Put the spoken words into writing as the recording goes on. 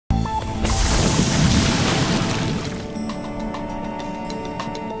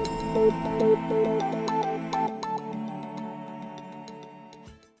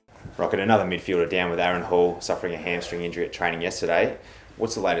Rocket, another midfielder down with Aaron Hall suffering a hamstring injury at training yesterday.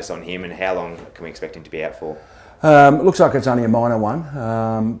 What's the latest on him and how long can we expect him to be out for? It looks like it's only a minor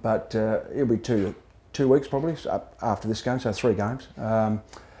one, but it'll be two weeks probably after this game, so 3 games. Yeah,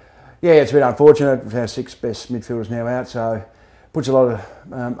 it's a bit unfortunate. Our 6 best midfielders now out, so puts a lot of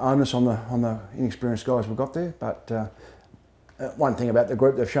onus on the inexperienced guys we've got there. But one thing about the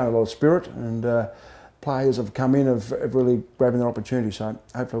group, they've shown a lot of spirit, and players have come in have really grabbing their opportunity. So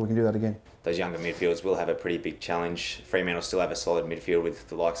hopefully we can do that again. Those younger midfielders will have a pretty big challenge. Fremantle still have a solid midfield with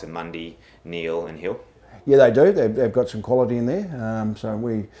the likes of Mundy, Neal and Hill. Yeah, they do. They've got some quality in there. So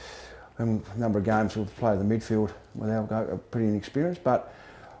we, in a number of games, we've played the midfield without pretty inexperienced, but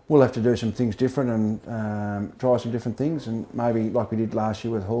we'll have to do some things different and try some different things, and maybe like we did last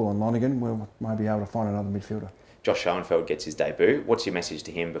year with Hall and Lonergan, we'll maybe be able to find another midfielder. Josh Schoenfeld gets his debut. What's your message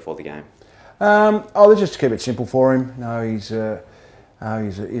to him before the game? Just to keep it simple for him. He's a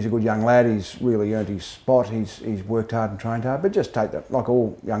good young lad. He's really earned his spot. He's worked hard and trained hard. But just take that, like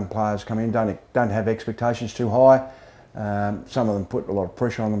all young players come in, don't have expectations too high. Some of them put a lot of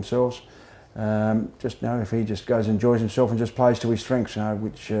pressure on themselves. Just know if he just goes and enjoys himself and just plays to his strengths,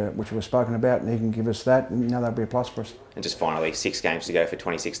 which we've spoken about, and he can give us that, and that'll be a plus for us. And just finally, 6 games to go for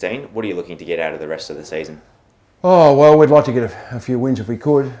 2016. What are you looking to get out of the rest of the season? Oh well, we'd like to get a few wins if we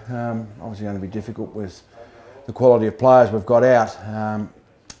could. Obviously, going to be difficult with the quality of players we've got out.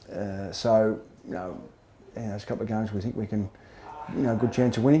 So those couple of games we think we can, good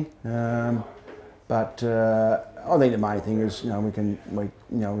chance of winning. But I think the main thing is we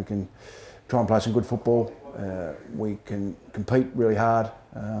can try and play some good football. We can compete really hard,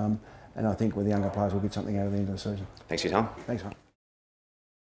 and I think with the younger players we'll get something out of the end of the season. Thanks for your time. Thanks, mate.